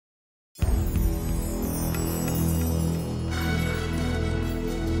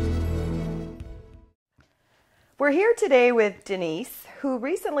We're here today with Denise, who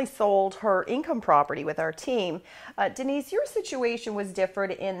recently sold her income property with our team. Denise, your situation was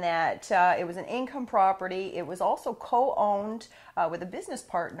different in that it was an income property. It was also co-owned with a business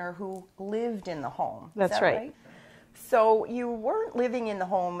partner who lived in the home. That's Is that right? So you weren't living in the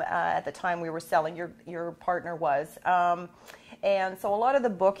home at the time we were selling. Your partner was. And so a lot of the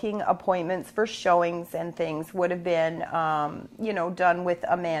booking appointments for showings and things would have been, done with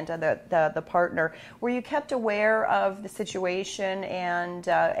Amanda, the partner. Were you kept aware of the situation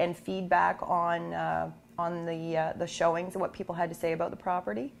and feedback on the showings and what people had to say about the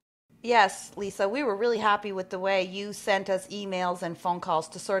property? Yes, Lisa, we were really happy with the way you sent us emails and phone calls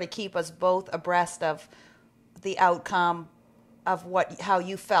to sort of keep us both abreast of the outcome of how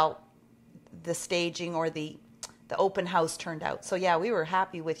you felt the staging or the open house turned out. So yeah, we were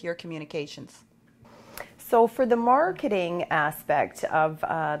happy with your communications. So for the marketing aspect of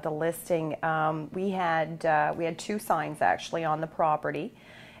the listing, we had two signs actually on the property.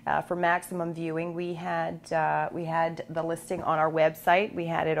 For maximum viewing, we had the listing on our website. We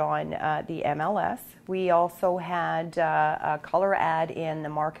had it on the MLS. We also had a color ad in the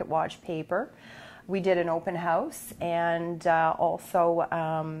Market Watch paper. We did an open house and also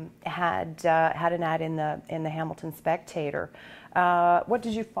had an ad in the Hamilton Spectator. What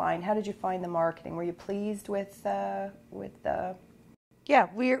did you find? How did you find the marketing? Were you pleased with the? Yeah,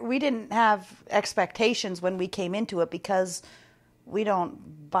 we didn't have expectations when we came into it because we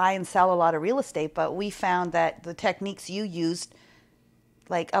don't buy and sell a lot of real estate, but we found that the techniques you used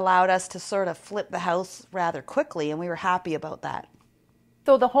allowed us to sort of flip the house rather quickly, and we were happy about that.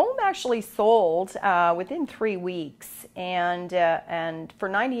 So the home actually sold within 3 weeks, and for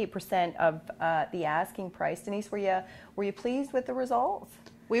 98% of the asking price. Denise, were you pleased with the results?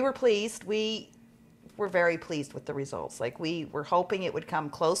 We were pleased. We were very pleased with the results. We were hoping it would come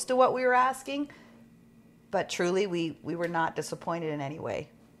close to what we were asking, but truly we were not disappointed in any way.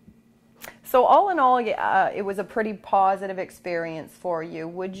 So all in all, it was a pretty positive experience for you.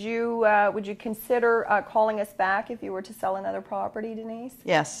 Would you consider calling us back if you were to sell another property, Denise?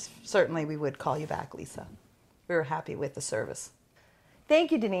 Yes, certainly we would call you back, Lisa. We were happy with the service.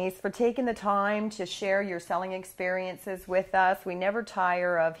 Thank you, Denise, for taking the time to share your selling experiences with us. We never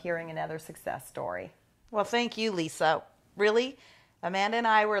tire of hearing another success story. Well, thank you, Lisa. Really, Amanda and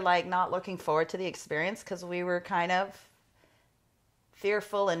I were not looking forward to the experience because we were kind of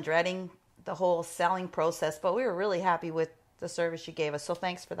fearful and dreading the whole selling process, but we were really happy with the service you gave us, so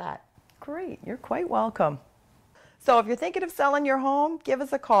thanks for that. Great, you're quite welcome. So if you're thinking of selling your home, give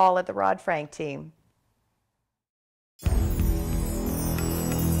us a call at the Rod Frank team.